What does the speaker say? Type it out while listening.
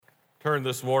Turn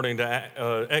this morning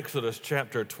to Exodus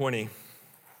chapter 20.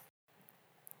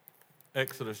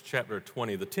 Exodus chapter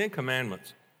 20. The Ten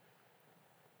Commandments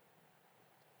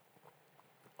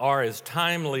are as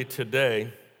timely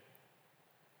today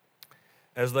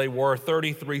as they were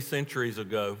 33 centuries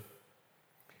ago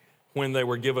when they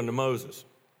were given to Moses.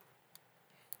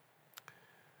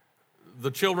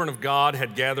 The children of God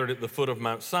had gathered at the foot of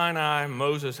Mount Sinai.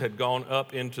 Moses had gone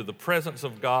up into the presence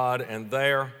of God, and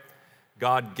there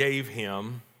God gave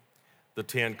him the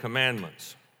Ten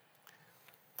Commandments.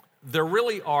 There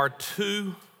really are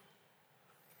two,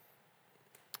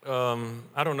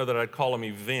 I don't know that I'd call them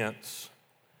events,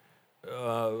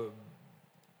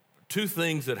 two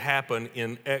things that happen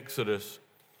in Exodus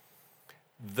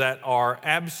that are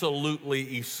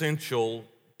absolutely essential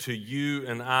to you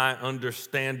and I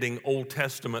understanding Old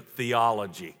Testament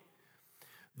theology.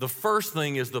 The first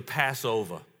thing is the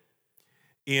Passover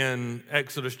in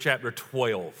Exodus chapter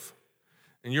 12.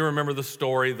 And you remember the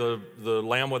story, the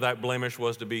lamb without blemish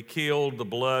was to be killed, the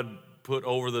blood put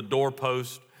over the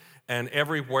doorpost, and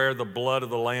everywhere the blood of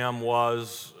the lamb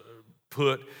was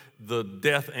put, the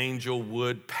death angel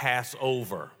would pass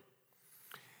over.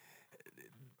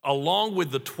 Along with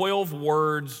the 12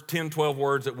 words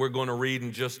that we're going to read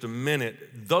in just a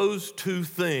minute, those two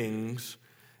things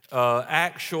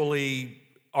actually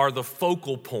are the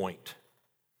focal point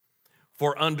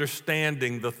for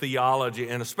understanding the theology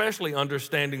and especially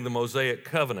understanding the Mosaic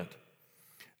covenant.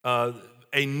 A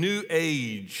new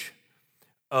age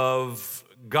of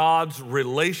God's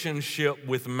relationship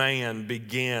with man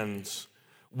begins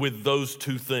with those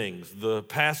two things, the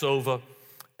Passover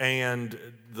and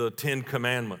the Ten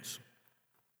Commandments.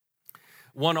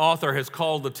 One author has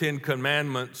called the Ten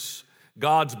Commandments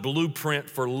God's blueprint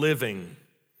for living.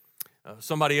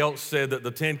 Somebody else said that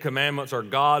the Ten Commandments are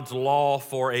God's law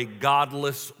for a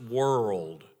godless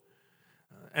world.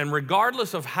 And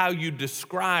regardless of how you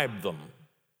describe them,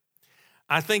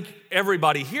 I think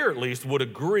everybody here at least would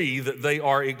agree that they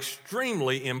are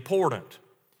extremely important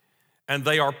and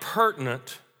they are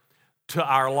pertinent to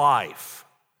our life.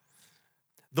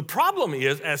 The problem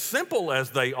is, as simple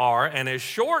as they are and as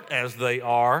short as they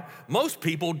are, most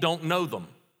people don't know them.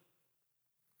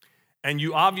 And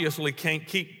you obviously can't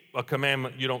keep a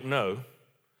commandment you don't know.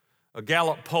 A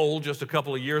Gallup poll just a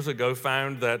couple of years ago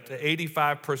found that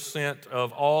 85%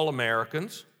 of all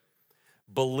Americans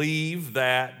believe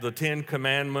that the Ten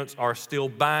Commandments are still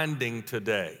binding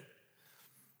today.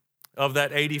 Of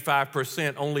that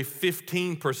 85%, only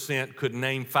 15% could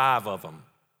name 5 of them.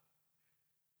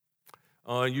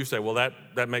 You say, well,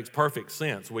 that makes perfect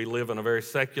sense. We live in a very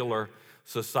secular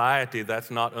society.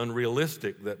 That's not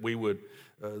unrealistic that we would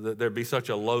that there'd be such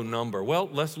a low number. Well,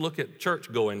 let's look at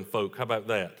church-going folk. How about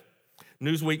that?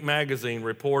 Newsweek magazine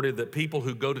reported that people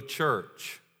who go to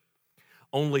church,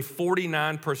 only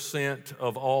 49%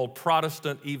 of all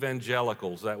Protestant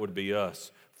evangelicals, that would be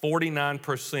us,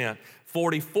 49%,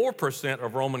 44%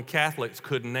 of Roman Catholics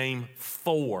could name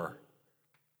 4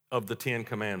 of the Ten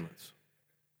Commandments.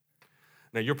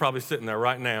 Now, you're probably sitting there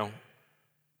right now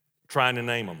trying to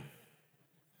name them.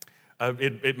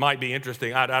 It might be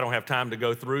interesting. I don't have time to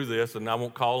go through this, and I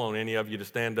won't call on any of you to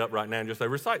stand up right now and just say,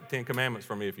 recite the Ten Commandments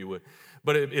for me if you would.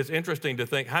 But it's interesting to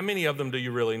think, how many of them do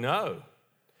you really know?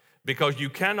 Because you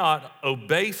cannot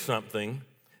obey something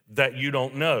that you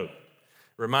don't know.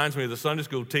 Reminds me of the Sunday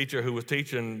school teacher who was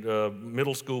teaching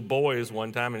middle school boys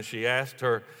one time, and she asked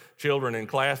her children in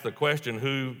class the question,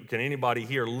 can anybody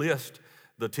here list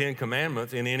the Ten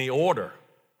Commandments in any order?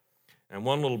 And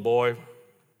one little boy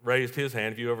raised his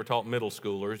hand. If you ever taught middle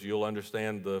schoolers, you'll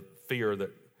understand the fear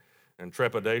and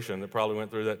trepidation that probably went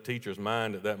through that teacher's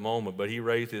mind at that moment. But he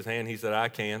raised his hand. He said, I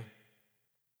can.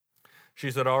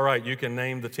 She said, all right, you can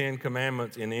name the Ten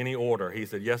Commandments in any order. He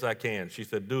said, yes, I can. She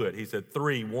said, do it. He said,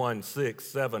 3, 1, 6,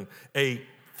 7, 8,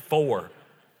 4.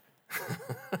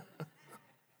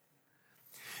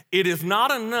 It is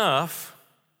not enough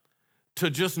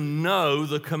to just know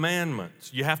the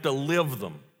commandments. You have to live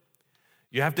them.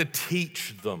 You have to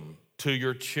teach them to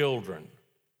your children.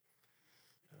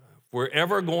 If we're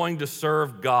ever going to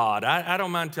serve God, I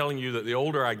don't mind telling you that the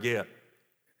older I get,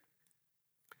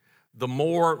 the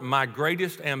more my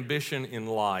greatest ambition in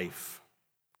life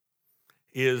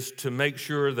is to make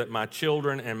sure that my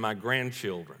children and my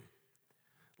grandchildren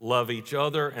love each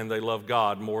other and they love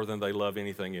God more than they love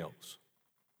anything else.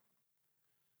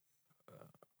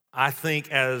 I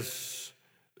think as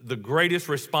the greatest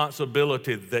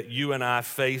responsibility that you and I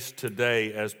face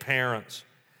today as parents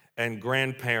and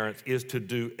grandparents is to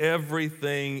do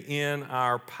everything in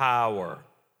our power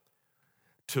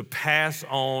to pass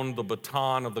on the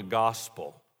baton of the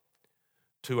gospel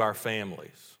to our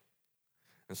families.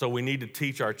 And so we need to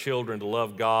teach our children to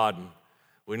love God, and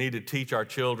we need to teach our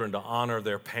children to honor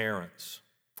their parents.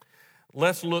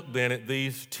 Let's look then at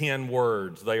these 10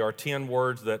 words. They are 10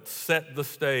 words that set the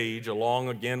stage, along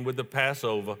again with the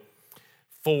Passover,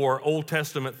 for Old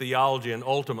Testament theology and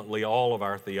ultimately all of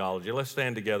our theology. Let's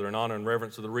stand together in honor and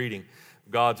reverence of the reading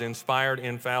of God's inspired,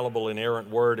 infallible, inerrant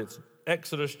word. It's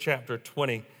Exodus chapter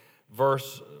 20,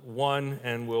 verse 1,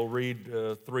 and we'll read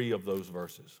 3 of those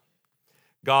verses.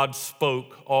 God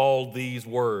spoke all these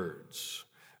words.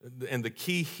 And the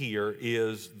key here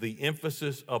is the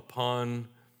emphasis upon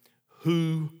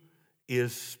who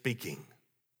is speaking.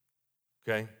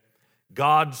 Okay?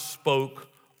 God spoke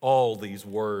all these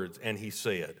words, and he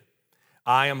said,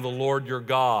 I am the Lord your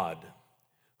God,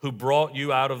 who brought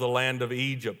you out of the land of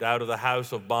Egypt, out of the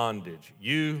house of bondage.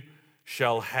 You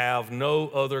shall have no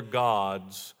other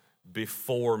gods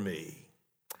before me.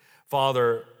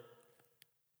 Father,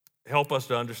 help us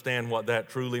to understand what that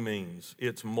truly means.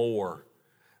 It's more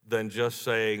than just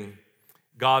saying,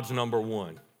 God's number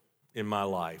one in my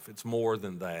life. It's more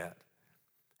than that.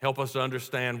 Help us to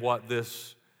understand what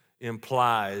this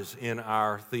implies in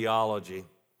our theology.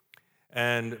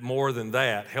 And more than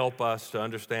that, help us to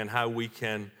understand how we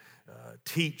can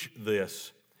teach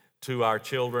this to our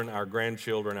children, our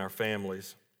grandchildren, our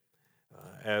families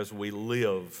as we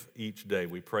live each day.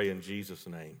 We pray in Jesus'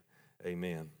 name.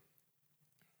 Amen.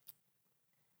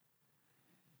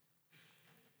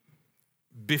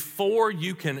 Before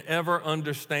you can ever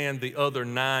understand the other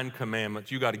 9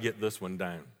 commandments, you got to get this one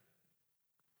down.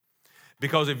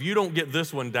 Because if you don't get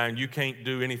this one down, you can't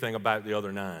do anything about the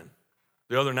other 9.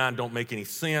 The other 9 don't make any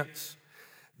sense.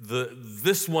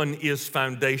 This one is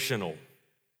foundational.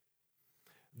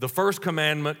 The first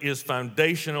commandment is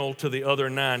foundational to the other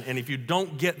 9. And if you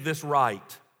don't get this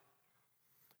right,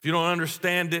 if you don't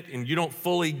understand it and you don't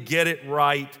fully get it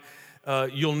right,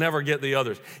 you'll never get the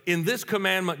others. In this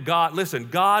commandment, God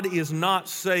is not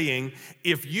saying,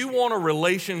 if you want a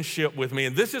relationship with me,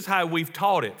 and this is how we've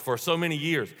taught it for so many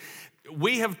years.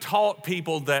 We have taught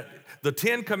people that the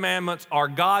 10 commandments are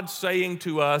God saying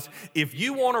to us, if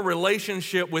you want a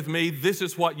relationship with me, this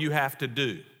is what you have to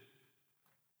do.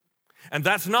 And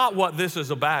that's not what this is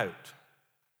about.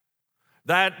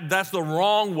 That's the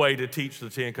wrong way to teach the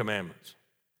 10 commandments.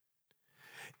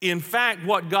 In fact,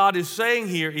 what God is saying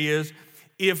here is,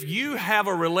 if you have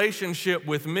a relationship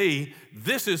with me,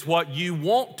 this is what you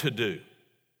want to do.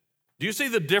 Do you see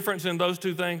the difference in those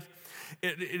two things?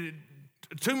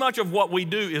 Too much of what we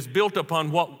do is built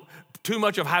upon too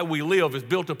much of how we live is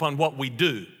built upon what we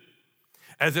do.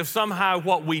 As if somehow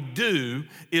what we do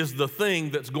is the thing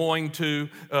that's going to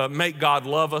make God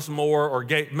love us more or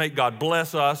make God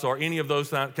bless us or any of those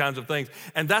kinds of things.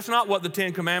 And that's not what the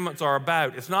 10 Commandments are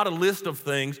about. It's not a list of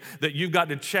things that you've got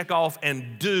to check off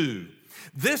and do.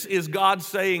 This is God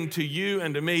saying to you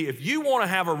and to me, if you want to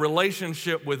have a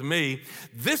relationship with me,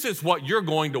 this is what you're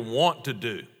going to want to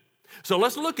do. So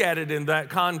let's look at it in that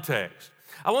context.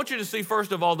 I want you to see,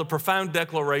 first of all, the profound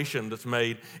declaration that's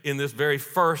made in this very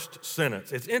first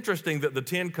sentence. It's interesting that the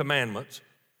 10 Commandments,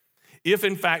 if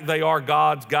in fact they are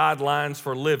God's guidelines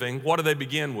for living, what do they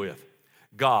begin with?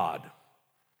 God.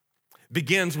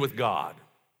 Begins with God.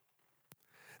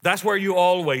 That's where you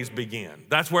always begin.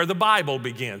 That's where the Bible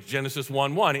begins. Genesis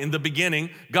 1:1, in the beginning,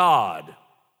 God.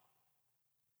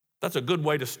 That's a good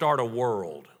way to start a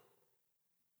world.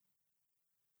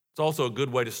 It's also a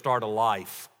good way to start a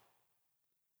life.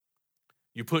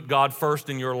 You put God first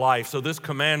in your life. So this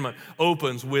commandment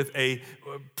opens with a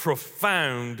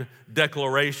profound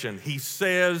declaration. He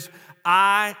says,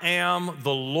 I am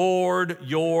the Lord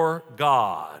your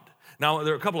God. Now,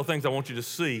 there are a couple of things I want you to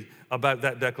see about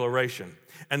that declaration.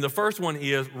 And the first one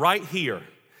is right here,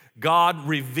 God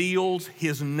reveals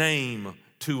his name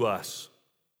to us.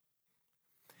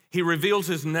 He reveals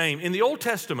his name. In the Old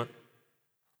Testament,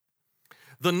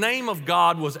 the name of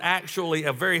God was actually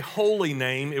a very holy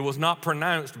name. It was not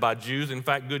pronounced by Jews. In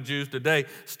fact, good Jews today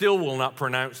still will not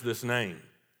pronounce this name.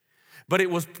 But it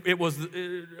was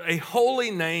a holy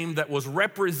name that was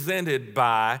represented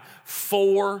by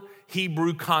 4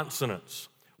 Hebrew consonants,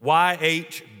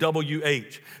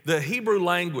 YHWH. The Hebrew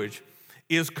language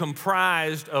is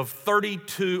comprised of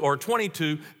 32 or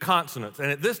 22 consonants.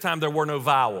 And at this time, there were no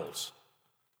vowels.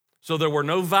 So there were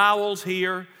no vowels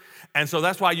here. And so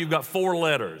that's why you've got 4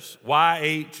 letters,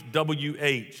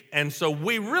 YHWH. And so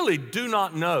we really do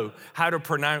not know how to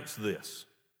pronounce this.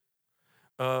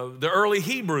 The early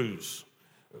Hebrews,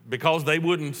 because they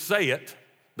wouldn't say it,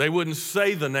 they wouldn't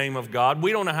say the name of God.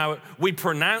 We don't know how we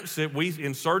pronounce it. We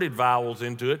inserted vowels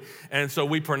into it, and so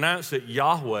we pronounce it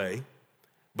Yahweh,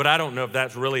 but I don't know if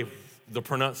that's really the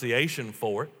pronunciation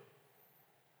for it.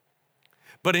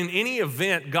 But in any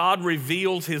event, God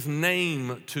reveals his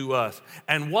name to us.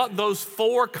 And what those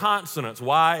four consonants,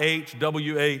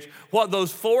 YHWH, what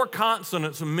those four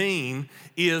consonants mean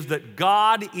is that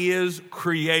God is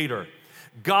creator.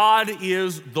 God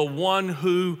is the one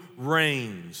who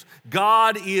reigns.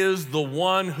 God is the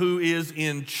one who is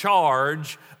in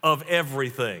charge of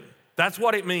everything. That's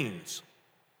what it means.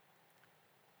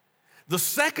 The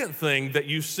second thing that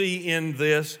you see in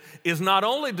this is not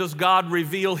only does God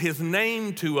reveal his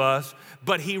name to us,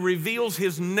 but he reveals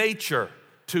his nature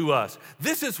to us.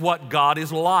 This is what God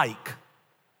is like.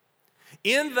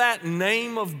 In that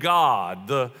name of God,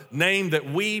 the name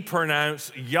that we pronounce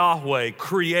Yahweh,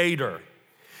 Creator,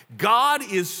 God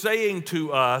is saying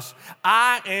to us,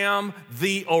 I am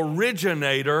the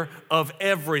originator of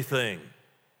everything.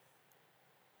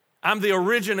 I'm the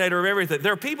originator of everything.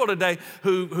 There are people today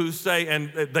who say,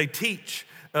 and they teach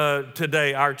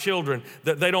today, our children,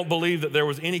 that they don't believe that there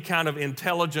was any kind of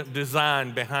intelligent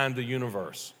design behind the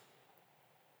universe.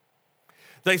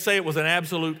 They say it was an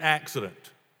absolute accident.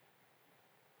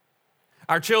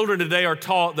 Our children today are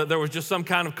taught that there was just some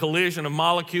kind of collision of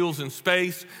molecules in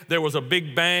space, there was a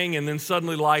big bang, and then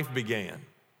suddenly life began.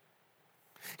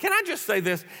 Can I just say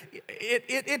this?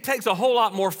 It takes a whole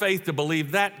lot more faith to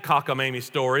believe that cockamamie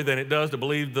story than it does to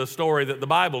believe the story that the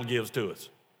Bible gives to us.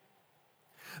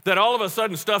 That all of a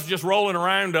sudden stuff's just rolling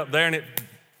around up there and it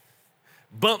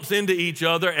bumps into each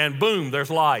other and boom,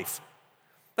 there's life.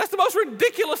 That's the most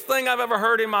ridiculous thing I've ever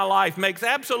heard in my life. Makes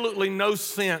absolutely no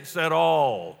sense at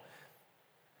all.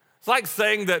 It's like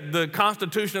saying that the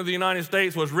Constitution of the United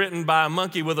States was written by a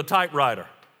monkey with a typewriter.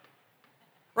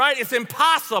 Right? It's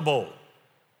impossible.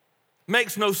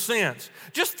 Makes no sense.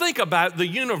 Just think about the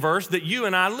universe that you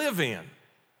and I live in.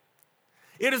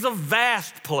 It is a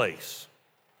vast place.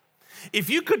 If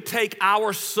you could take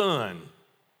our sun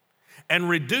and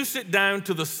reduce it down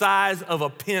to the size of a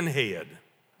pinhead.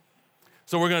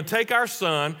 So we're going to take our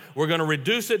sun, we're going to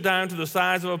reduce it down to the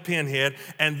size of a pinhead,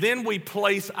 and then we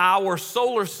place our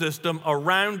solar system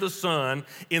around the sun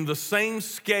in the same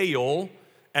scale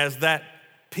as that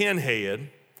pinhead.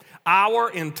 Our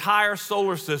entire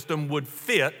solar system would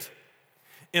fit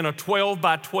in a 12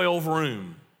 by 12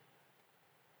 room.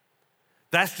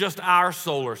 That's just our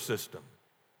solar system.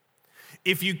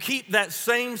 If you keep that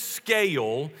same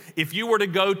scale, if you were to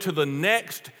go to the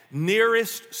next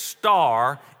nearest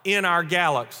star in our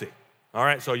galaxy, all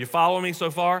right, so you follow me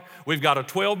so far? We've got a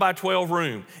 12 by 12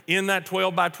 room. In that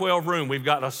 12 by 12 room, we've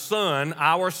got a sun,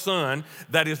 our sun,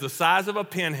 that is the size of a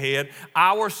pinhead.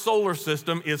 Our solar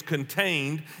system is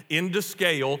contained into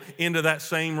scale into that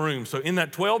same room. So in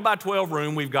that 12 by 12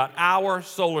 room, we've got our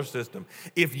solar system.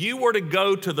 If you were to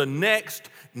go to the next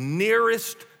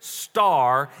nearest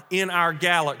star in our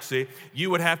galaxy, you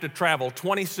would have to travel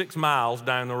 26 miles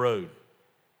down the road.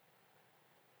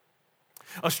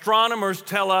 Astronomers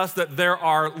tell us that there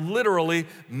are literally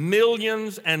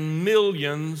millions and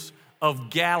millions of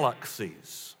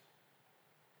galaxies.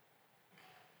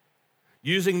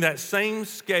 Using that same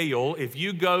scale, if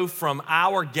you go from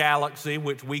our galaxy,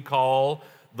 which we call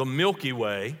the Milky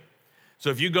Way, so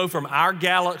if you go from our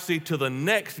galaxy to the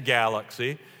next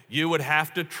galaxy, you would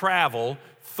have to travel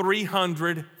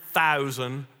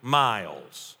 300,000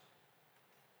 miles.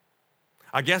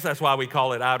 I guess that's why we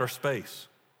call it outer space.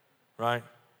 Right?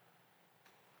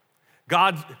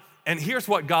 And here's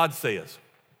what God says.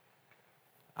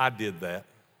 I did that.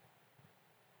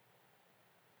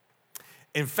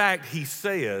 In fact, he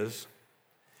says,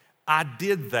 I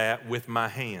did that with my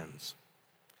hands.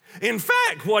 In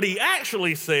fact, what he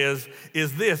actually says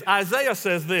is this. Isaiah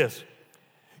says this,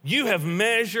 you have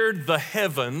measured the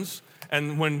heavens,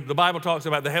 and when the Bible talks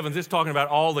about the heavens, it's talking about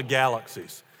all the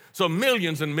galaxies. So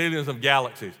millions and millions of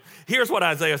galaxies. Here's what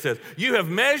Isaiah says. You have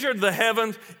measured the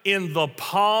heavens in the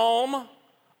palm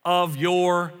of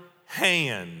your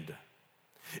hand.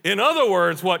 In other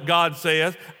words, what God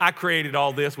says, I created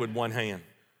all this with one hand.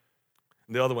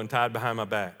 The other one tied behind my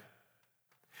back.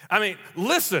 I mean,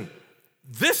 listen,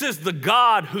 this is the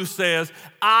God who says,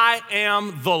 I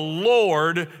am the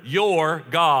Lord your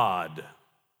God.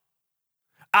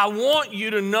 I want you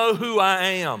to know who I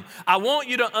am. I want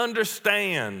you to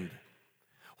understand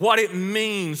what it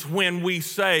means when we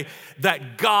say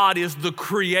that God is the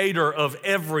creator of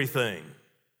everything.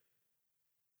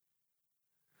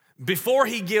 Before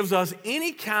he gives us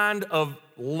any kind of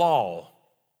law,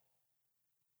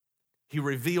 he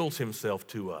reveals himself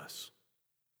to us.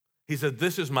 He said,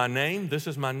 this is my name, this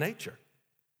is my nature.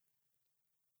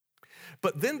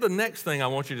 But then the next thing I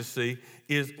want you to see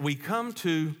is we come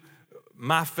to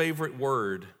my favorite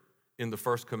word in the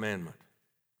first commandment.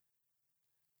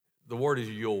 The word is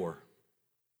your.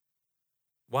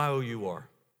 Y-O-U-R.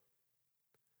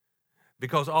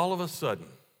 Because all of a sudden,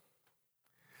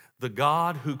 the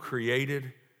God who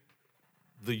created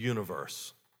the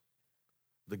universe,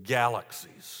 the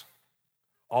galaxies,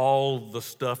 all the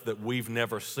stuff that we've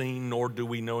never seen nor do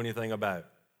we know anything about,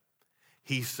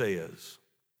 he says,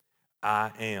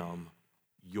 I am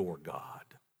your God.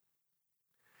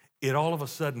 It all of a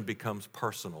sudden becomes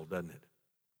personal, doesn't it?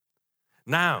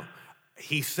 Now,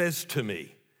 he says to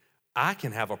me, I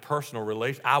can have a personal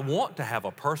relation. I want to have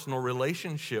a personal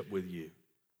relationship with you.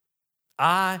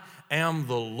 I am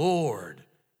the Lord,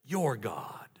 your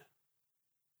God.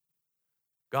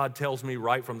 God tells me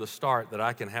right from the start that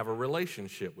I can have a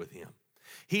relationship with him.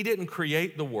 He didn't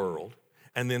create the world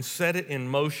and then set it in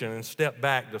motion and step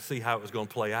back to see how it was going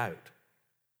to play out.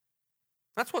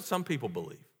 That's what some people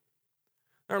believe.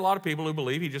 There are a lot of people who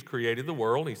believe he just created the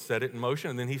world, he set it in motion,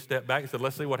 and then he stepped back and said,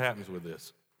 let's see what happens with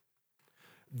this.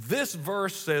 This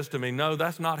verse says to me, no,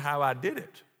 that's not how I did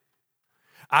it.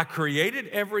 I created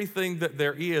everything that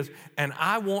there is, and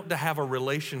I want to have a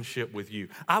relationship with you.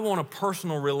 I want a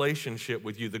personal relationship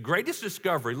with you. The greatest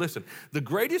discovery, listen, the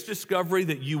greatest discovery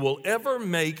that you will ever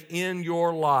make in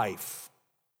your life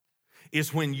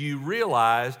is when you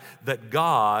realize that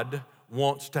God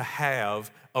wants to have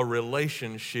a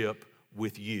relationship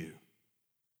with you.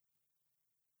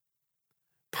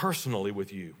 Personally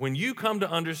with you. When you come to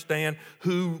understand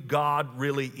who God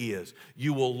really is,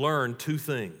 you will learn two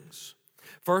things.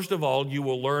 First of all, you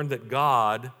will learn that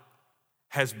God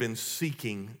has been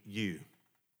seeking you.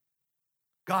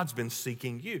 God's been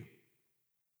seeking you.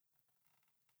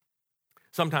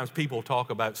 Sometimes people talk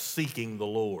about seeking the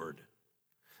Lord.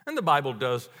 And the Bible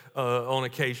does, on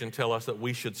occasion, tell us that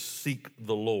we should seek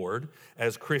the Lord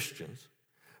as Christians.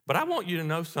 But I want you to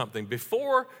know something.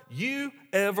 Before you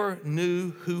ever knew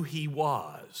who he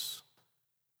was,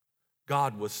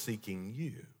 God was seeking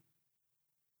you.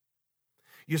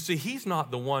 You see, he's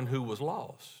not the one who was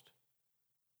lost.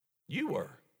 You were.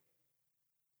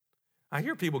 I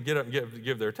hear people get up and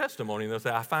give their testimony and they'll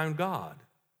say, I found God.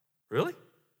 Really?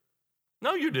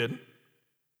 No, you didn't.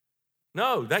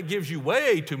 No, that gives you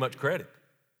way too much credit.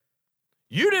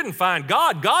 You didn't find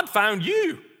God. God found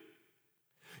you.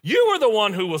 You were the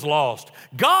one who was lost.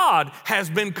 God has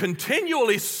been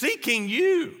continually seeking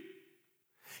you.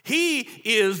 He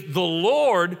is the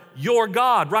Lord your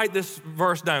God. Write this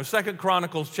verse down. 2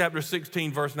 Chronicles chapter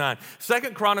 16, verse 9. 2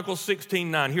 Chronicles 16,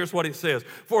 9. Here's what it says.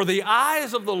 For the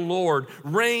eyes of the Lord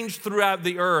range throughout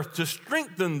the earth to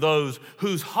strengthen those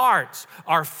whose hearts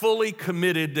are fully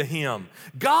committed to him.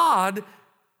 God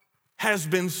has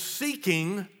been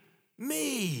seeking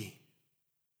me.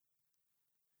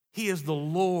 He is the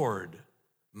Lord,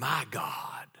 my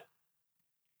God.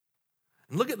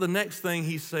 And look at the next thing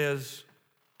he says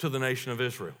to the nation of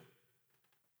Israel.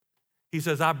 He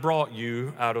says, I brought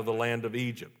you out of the land of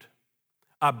Egypt.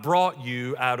 I brought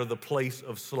you out of the place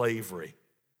of slavery.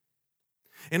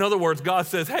 In other words, God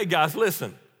says, hey guys,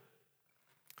 listen.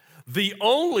 The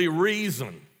only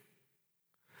reason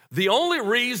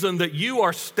that you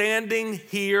are standing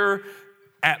here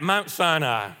at Mount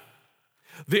Sinai,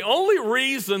 the only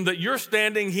reason that you're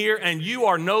standing here and you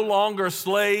are no longer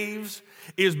slaves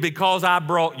is because I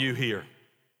brought you here.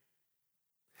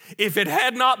 If it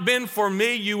had not been for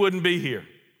me, you wouldn't be here.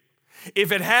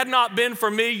 If it had not been for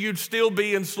me, you'd still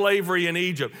be in slavery in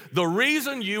Egypt. The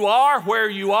reason you are where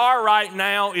you are right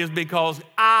now is because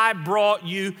I brought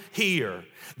you here.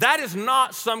 That is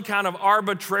not some kind of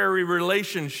arbitrary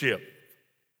relationship.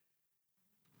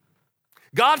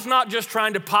 God's not just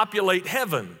trying to populate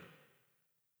heaven.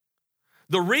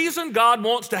 The reason God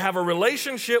wants to have a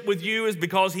relationship with you is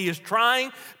because he is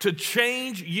trying to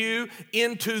change you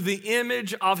into the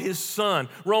image of his son.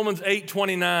 Romans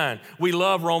 8:29. We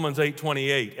love Romans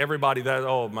 8:28. Everybody,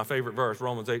 my favorite verse,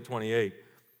 Romans 8:28.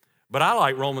 But I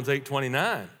like Romans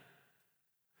 8:29.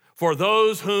 For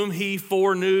those whom he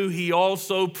foreknew, he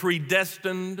also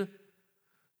predestined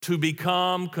to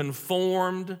become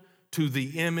conformed to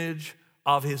the image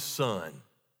of his son.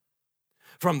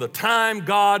 From the time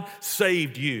God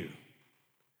saved you,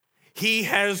 he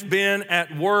has been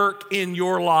at work in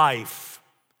your life,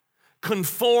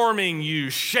 conforming you,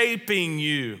 shaping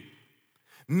you,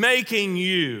 making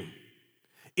you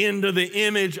into the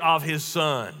image of his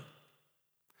son.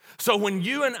 So when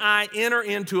you and I enter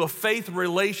into a faith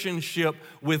relationship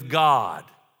with God,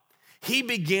 he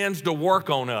begins to work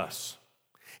on us.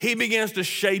 He begins to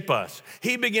shape us.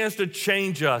 He begins to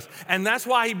change us. And that's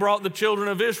why he brought the children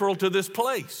of Israel to this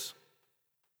place.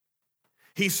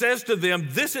 He says to them,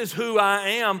 this is who I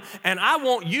am, and I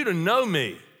want you to know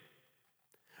me.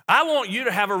 I want you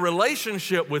to have a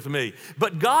relationship with me.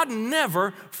 But God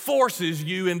never forces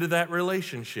you into that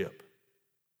relationship.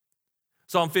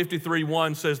 Psalm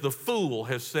 53:1 says, the fool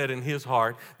has said in his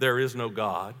heart, there is no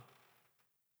God.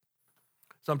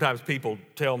 Sometimes people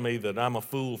tell me that I'm a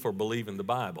fool for believing the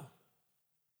Bible.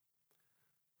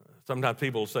 Sometimes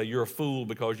people say you're a fool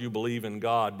because you believe in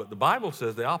God, but the Bible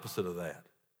says the opposite of that.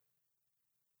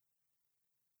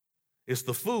 It's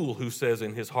the fool who says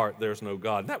in his heart there's no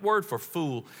God. That word for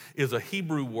fool is a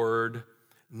Hebrew word,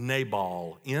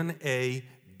 Nabal, N-A-B-A-L.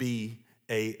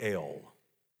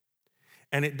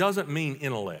 And it doesn't mean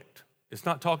intellect. It's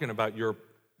not talking about your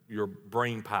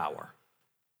brain power.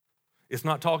 It's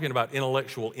not talking about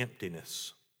intellectual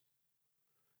emptiness.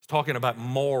 It's talking about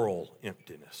moral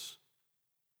emptiness.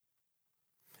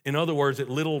 In other words,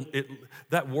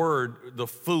 that word, the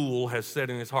fool has said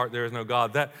in his heart, there is no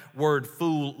God. That word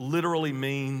fool literally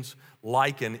means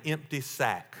like an empty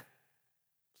sack.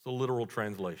 It's the literal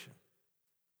translation.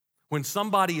 When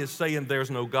somebody is saying there's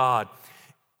no God,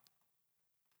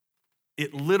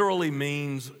 it literally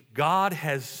means God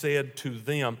has said to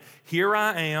them, here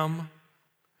I am,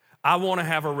 I want to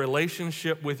have a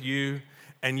relationship with you,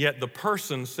 and yet the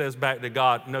person says back to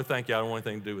God, no thank you, I don't want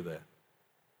anything to do with that.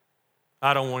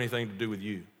 I don't want anything to do with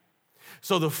you.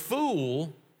 So the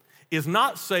fool is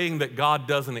not saying that God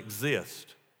doesn't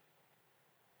exist.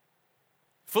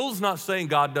 Fool's not saying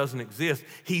God doesn't exist.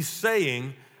 He's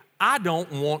saying, I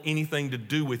don't want anything to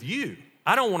do with you.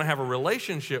 I don't want to have a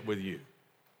relationship with you.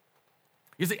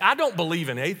 You see, I don't believe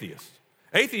in atheists.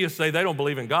 Atheists say they don't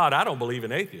believe in God. I don't believe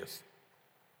in atheists.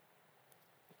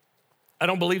 I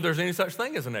don't believe there's any such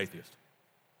thing as an atheist.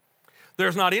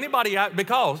 There's not anybody out,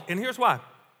 because, and here's why.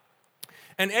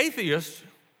 An atheist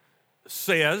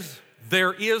says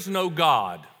there is no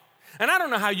God. And I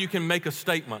don't know how you can make a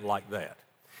statement like that.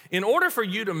 In order for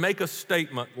you to make a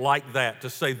statement like that, to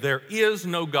say there is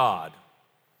no God,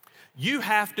 you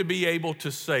have to be able to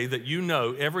say that you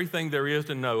know everything there is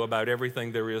to know about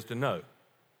everything there is to know.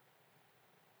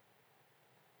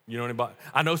 You know anybody?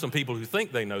 I know some people who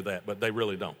think they know that, but they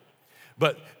really don't.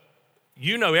 But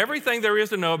you know everything there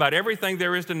is to know about everything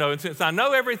there is to know. And since I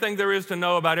know everything there is to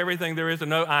know about everything there is to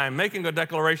know, I am making a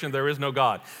declaration there is no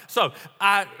God. So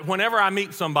whenever I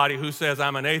meet somebody who says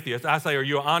I'm an atheist, I say, are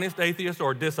you an honest atheist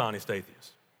or a dishonest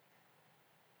atheist?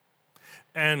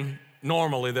 And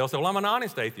normally they'll say, well, I'm an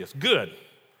honest atheist. Good.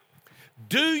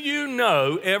 Do you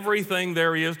know everything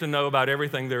there is to know about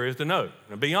everything there is to know?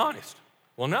 Now be honest.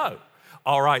 Well, no.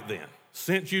 All right then,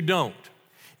 since you don't,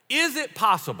 is it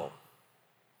possible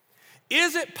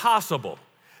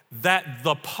that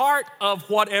the part of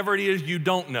whatever it is you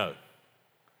don't know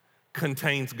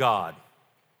contains God?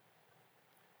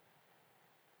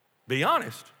 Be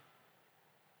honest.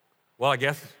 Well, I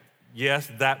guess, yes,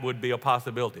 that would be a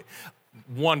possibility.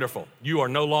 Wonderful. You are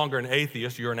no longer an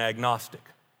atheist, you're an agnostic.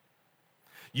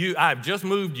 I've just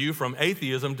moved you from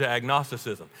atheism to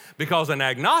agnosticism, because an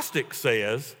agnostic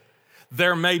says,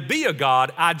 there may be a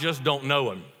God, I just don't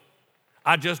know him.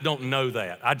 I just don't know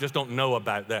that. I just don't know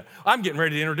about that. I'm getting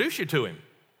ready to introduce you to him.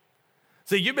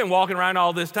 See, you've been walking around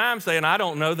all this time saying, I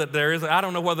don't know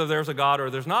whether there's a God or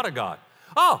there's not a God.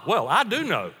 Oh, well, I do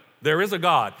know there is a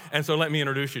God, and so let me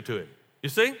introduce you to him. You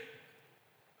see?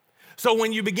 So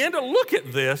when you begin to look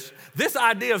at this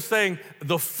idea of saying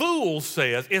the fool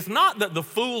says, it's not that the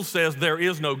fool says there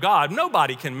is no God.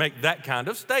 Nobody can make that kind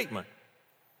of statement.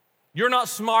 You're not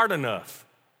smart enough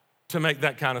to make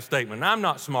that kind of statement. I'm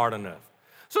not smart enough.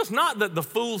 So it's not that the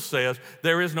fool says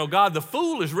there is no God. The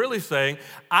fool is really saying,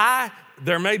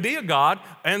 there may be a God,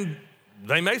 and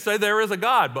they may say there is a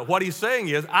God, but what he's saying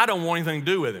is, I don't want anything to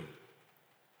do with him.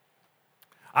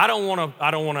 I don't want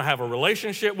to have a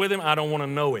relationship with him. I don't want to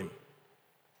know him.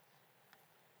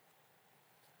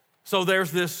 So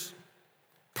there's this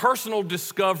personal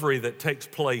discovery that takes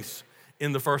place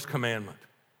in the first commandment.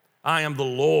 I am the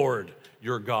Lord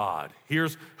your God.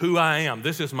 Here's who I am.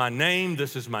 This is my name.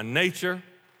 This is my nature.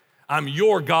 I'm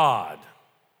your God.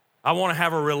 I want to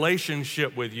have a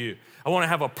relationship with you. I want to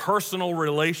have a personal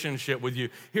relationship with you.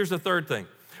 Here's the third thing.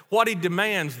 What he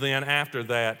demands then after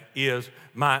that is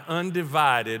my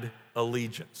undivided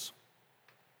allegiance.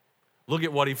 Look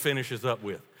at what he finishes up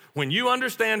with. When you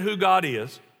understand who God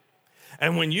is,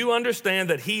 and when you understand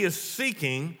that he is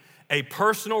seeking a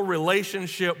personal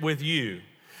relationship with you,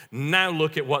 now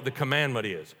look at what the commandment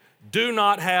is. Do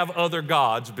not have other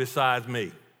gods besides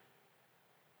me.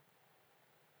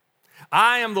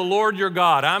 I am the Lord your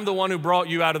God. I'm the one who brought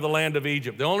you out of the land of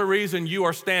Egypt. The only reason you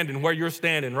are standing where you're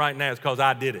standing right now is because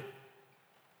I did it.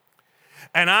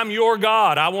 And I'm your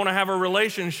God. I want to have a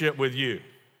relationship with you.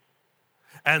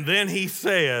 And then he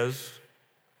says,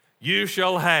 you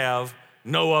shall have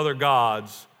no other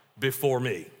gods before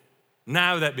me.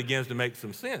 Now that begins to make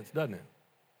some sense, doesn't it?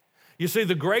 You see,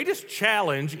 the greatest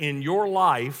challenge in your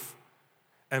life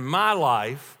and my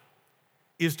life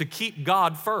is to keep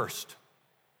God first.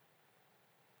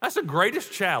 That's the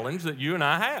greatest challenge that you and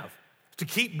I have, to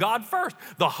keep God first.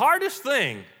 The hardest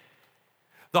thing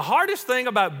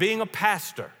about being a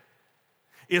pastor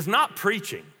is not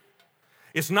preaching.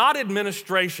 It's not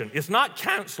administration. It's not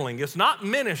counseling. It's not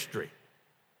ministry.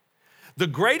 The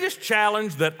greatest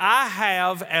challenge that I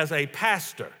have as a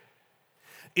pastor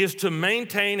is to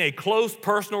maintain a close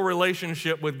personal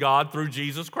relationship with God through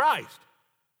Jesus Christ.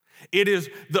 It is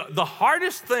the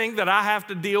hardest thing that I have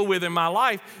to deal with in my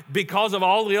life because of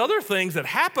all the other things that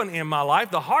happen in my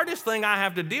life. The hardest thing I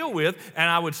have to deal with, and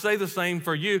I would say the same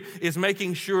for you, is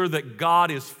making sure that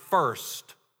God is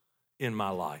first in my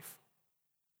life.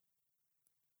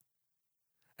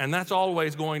 And that's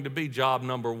always going to be job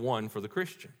number one for the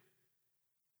Christian.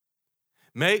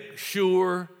 Make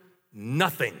sure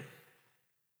nothing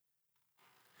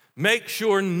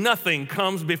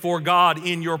comes before God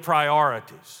in your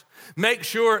priorities. Make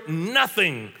sure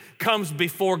nothing comes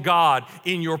before God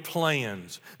in your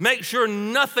plans. Make sure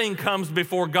nothing comes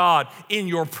before God in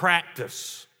your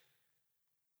practice.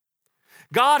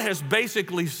 God has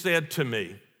basically said to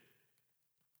me,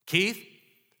 Keith,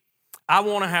 I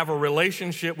want to have a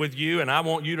relationship with you and I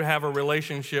want you to have a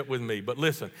relationship with me. But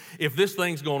listen, if this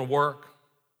thing's going to work,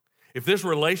 if this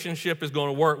relationship is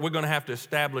going to work, we're going to have to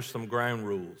establish some ground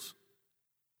rules.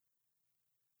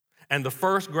 And the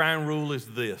first ground rule is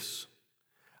this: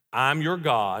 I'm your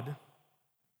God.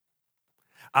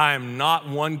 I am not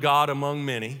one God among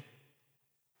many.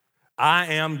 I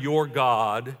am your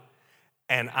God,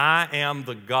 and I am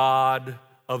the God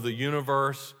of the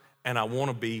universe, and I want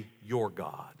to be your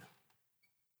God.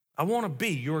 I want to be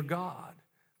your God.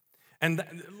 And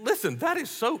listen, that is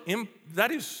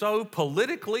so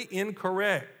politically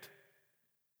incorrect,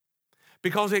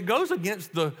 because it goes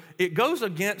against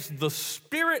the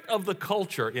spirit of the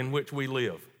culture in which we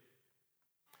live.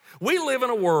 We live in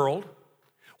a world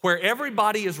where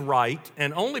everybody is right,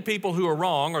 and only people who are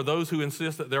wrong are those who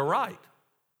insist that they're right.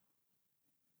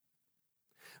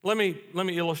 Let me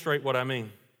illustrate what I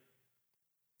mean.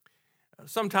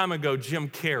 Some time ago, Jim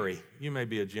Carrey, you may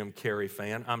be a Jim Carrey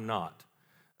fan, I'm not.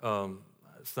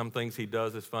 Some things he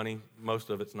does is funny,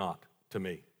 most of it's not to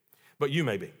me, but you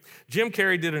may be. Jim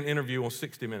Carrey did an interview on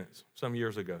 60 Minutes some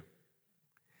years ago.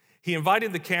 He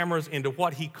invited the cameras into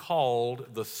what he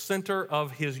called the center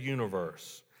of his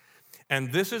universe.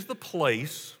 And this is the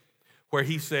place where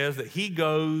he says that he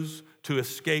goes to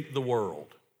escape the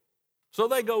world. So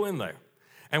they go in there.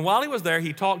 And while he was there,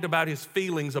 he talked about his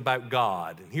feelings about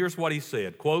God. And here's what he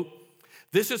said, quote,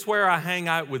 "This is where I hang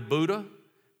out with Buddha,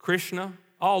 Krishna,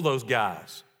 all those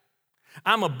guys.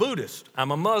 I'm a Buddhist, I'm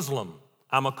a Muslim,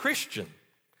 I'm a Christian.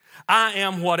 I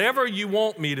am whatever you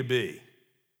want me to be.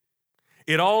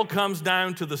 It all comes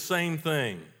down to the same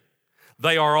thing.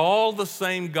 They are all the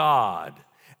same God.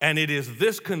 And it is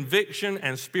this conviction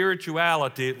and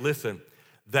spirituality, listen,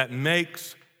 that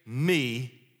makes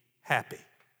me happy."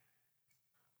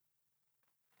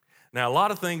 Now, a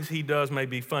lot of things he does may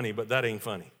be funny, but that ain't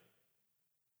funny.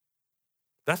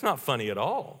 That's not funny at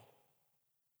all.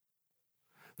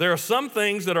 There are some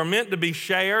things that are meant to be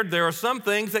shared. There are some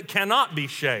things that cannot be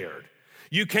shared.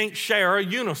 You can't share a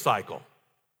unicycle.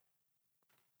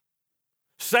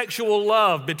 Sexual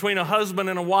love between a husband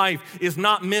and a wife is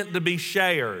not meant to be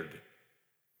shared.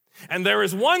 And there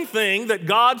is one thing that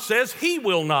God says he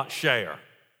will not share.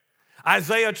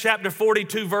 Isaiah chapter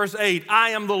 42, verse 8,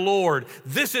 "I am the Lord,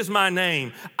 this is my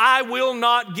name. I will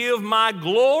not give my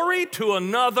glory to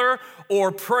another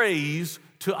or praise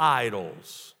to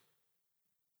idols."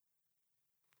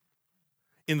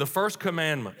 In the first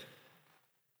commandment,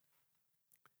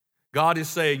 God is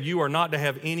saying, you are not to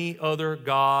have any other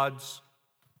gods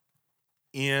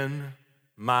in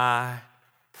my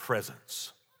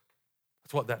presence.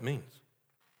 That's what that means.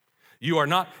 You are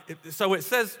not, so it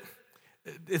says,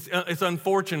 it's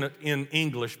unfortunate in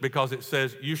English because it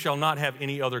says, you shall not have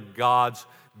any other gods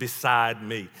beside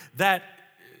me. That,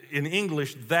 in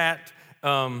English, that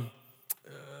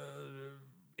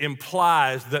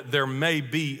implies that there may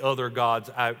be other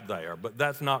gods out there, but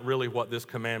that's not really what this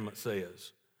commandment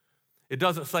says. It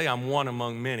doesn't say I'm one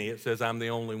among many. It says I'm the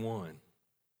only one.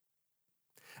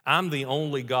 I'm the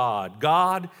only God.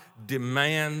 God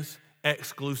demands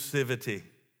exclusivity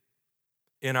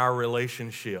in our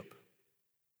relationship.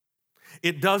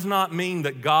 It does not mean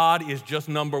that God is just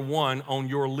number one on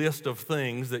your list of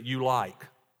things that you like.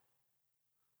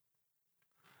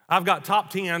 I've got top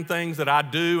 10 things that I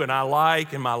do and I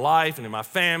like in my life and in my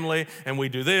family, and we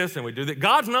do this and we do that.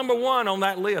 God's number one on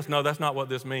that list. No, that's not what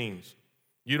this means.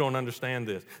 You don't understand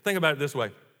this. Think about it this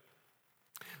way.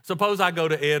 Suppose I go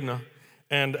to Edna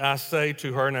and I say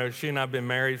to her, now she and I have been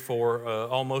married for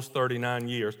almost 39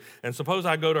 years, and suppose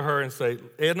I go to her and say,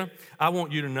 Edna, I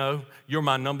want you to know you're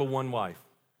my number one wife.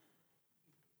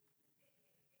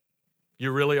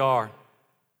 You really are.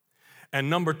 And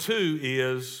number two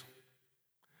is,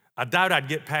 I doubt I'd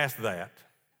get past that.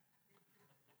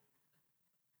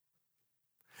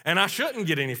 And I shouldn't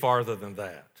get any farther than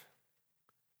that.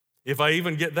 If I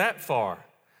even get that far.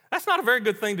 That's not a very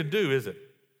good thing to do, is it?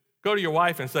 Go to your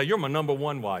wife and say, you're my number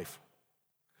one wife.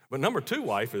 But number two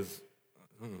wife is,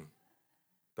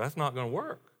 that's not going to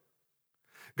work.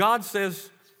 God says,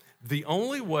 the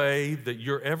only way that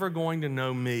you're ever going to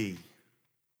know me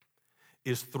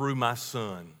is through my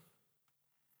son.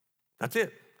 That's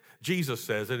it. Jesus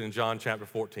says it in John chapter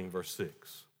 14, verse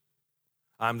 6.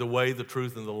 I'm the way, the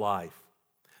truth, and the life.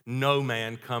 No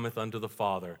man cometh unto the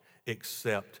Father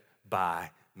except by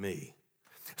me.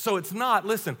 So it's not,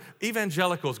 listen,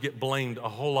 evangelicals get blamed a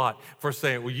whole lot for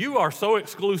saying, well, you are so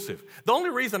exclusive. The only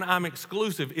reason I'm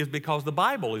exclusive is because the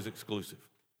Bible is exclusive.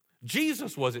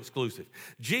 Jesus was exclusive.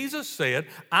 Jesus said,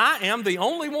 I am the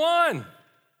only one.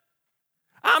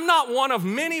 I'm not one of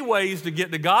many ways to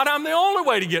get to God. I'm the only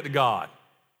way to get to God.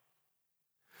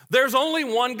 There's only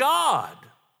one God.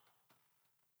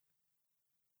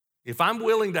 If I'm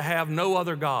willing to have no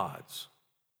other gods,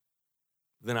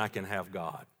 then I can have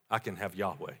God. I can have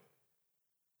Yahweh.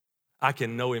 I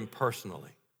can know him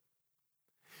personally.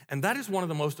 And that is one of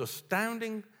the most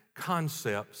astounding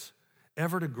concepts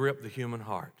ever to grip the human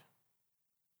heart.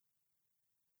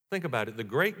 Think about it. The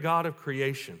great God of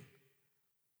creation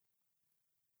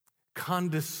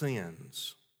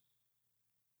condescends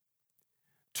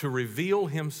to reveal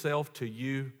himself to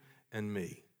you and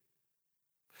me.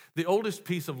 The oldest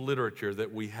piece of literature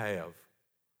that we have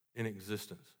in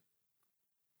existence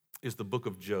is the book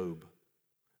of Job.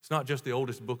 It's not just the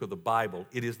oldest book of the Bible,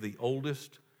 it is the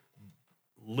oldest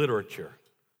literature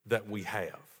that we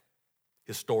have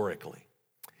historically.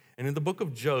 And in the book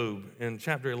of Job, in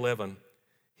chapter 11,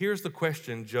 here's the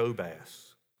question Job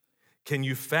asks. Can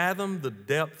you fathom the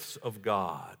depths of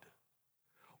God,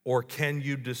 or can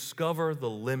you discover the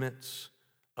limits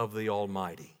of the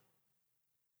Almighty?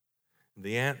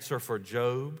 The answer for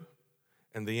Job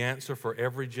and the answer for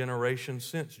every generation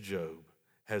since Job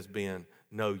has been,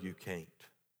 no, you can't.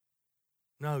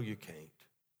 No, you can't.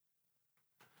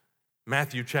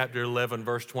 Matthew chapter 11,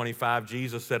 verse 25,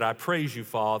 Jesus said, I praise you,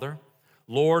 Father,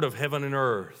 Lord of heaven and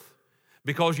earth,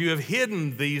 because you have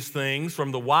hidden these things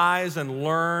from the wise and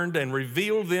learned and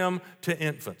revealed them to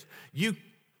infants.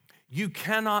 You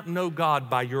cannot know God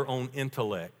by your own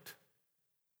intellect.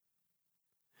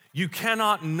 You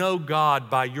cannot know God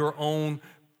by your own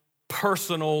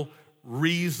personal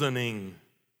reasoning.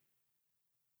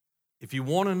 If you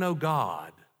want to know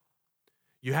God,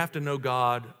 you have to know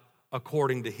God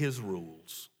according to his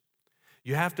rules.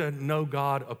 You have to know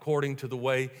God according to the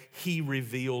way he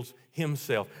reveals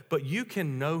himself. But you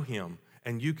can know him,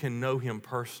 and you can know him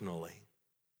personally.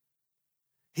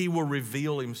 He will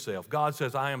reveal himself. God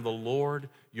says, I am the Lord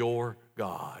your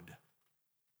God.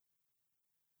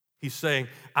 He's saying,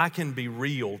 I can be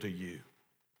real to you.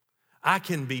 I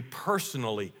can be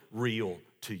personally real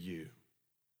to you.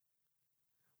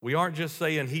 We aren't just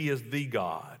saying he is the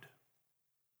God.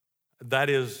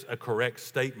 That is a correct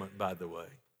statement, by the way.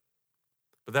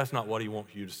 But that's not what he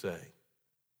wants you to say.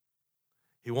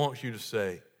 He wants you to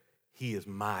say, he is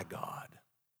my God.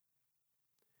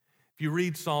 If you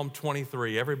read Psalm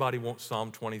 23, everybody wants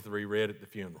Psalm 23 read at the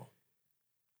funeral.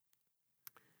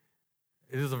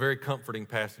 It is a very comforting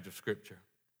passage of Scripture.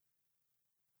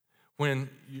 When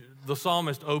the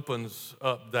psalmist opens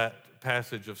up that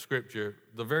passage of Scripture,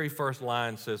 the very first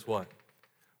line says what?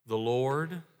 The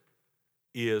Lord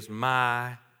is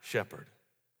my shepherd.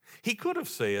 He could have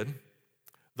said,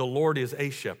 the Lord is a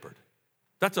shepherd.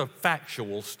 That's a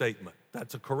factual statement.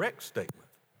 That's a correct statement.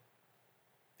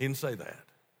 He didn't say that.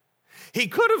 He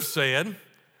could have said,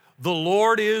 the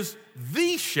Lord is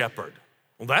the shepherd.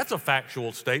 Well, that's a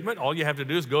factual statement. All you have to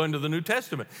do is go into the New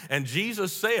Testament. And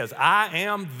Jesus says, I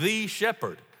am the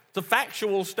shepherd. It's a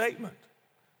factual statement.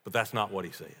 But that's not what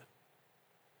he said.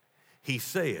 He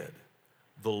said,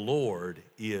 the Lord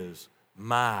is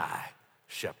my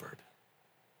shepherd.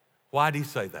 Why did he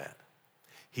say that?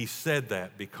 He said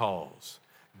that because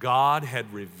God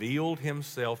had revealed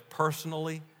himself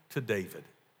personally to David.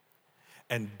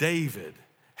 And David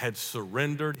had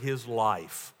surrendered his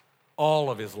life, all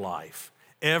of his life,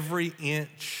 every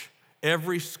inch,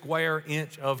 every square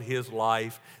inch of his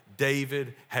life,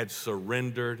 David had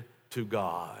surrendered to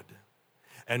God.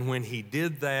 And when he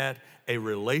did that, a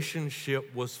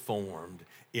relationship was formed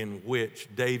in which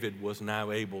David was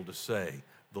now able to say,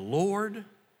 The Lord,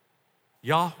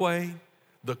 Yahweh,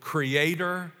 the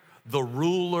Creator, the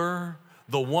ruler,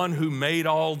 the one who made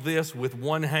all this with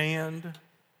one hand,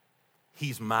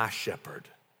 He's my shepherd.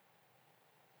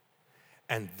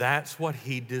 And that's what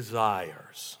He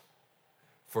desires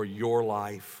for your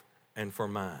life and for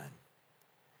mine.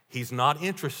 He's not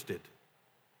interested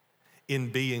in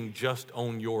being just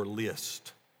on your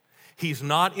list. He's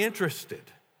not interested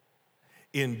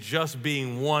in just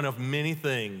being one of many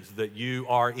things that you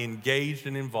are engaged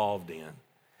and involved in.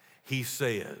 He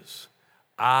says,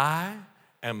 I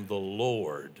am the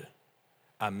Lord.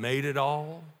 I made it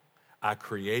all. I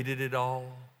created it all.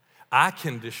 I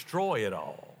can destroy it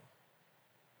all.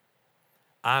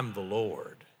 I'm the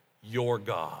Lord, your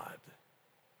God.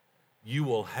 You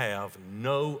will have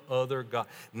no other God,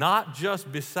 not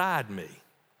just beside me.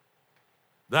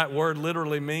 That word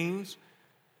literally means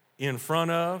in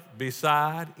front of,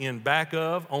 beside, in back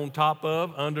of, on top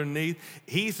of, underneath.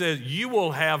 He says, you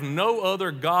will have no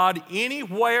other God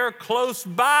anywhere close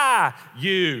by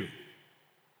you,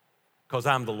 because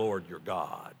I'm the Lord your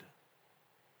God.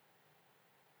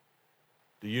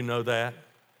 Do you know that?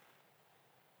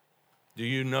 Do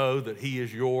you know that He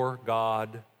is your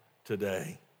God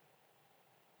today?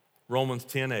 Romans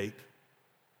 10:8.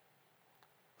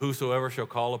 Whosoever shall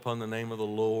call upon the name of the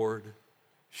Lord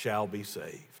shall be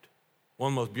saved.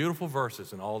 One of the most beautiful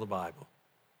verses in all the Bible.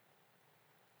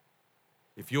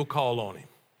 If you'll call on Him,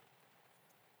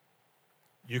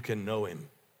 you can know Him.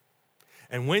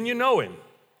 And when you know Him,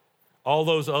 all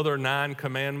those other 9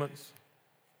 commandments,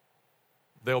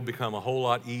 they'll become a whole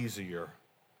lot easier,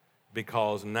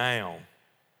 because now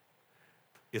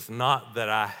it's not that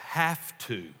I have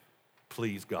to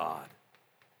please God.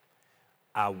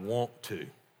 I want to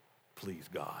please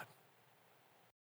God.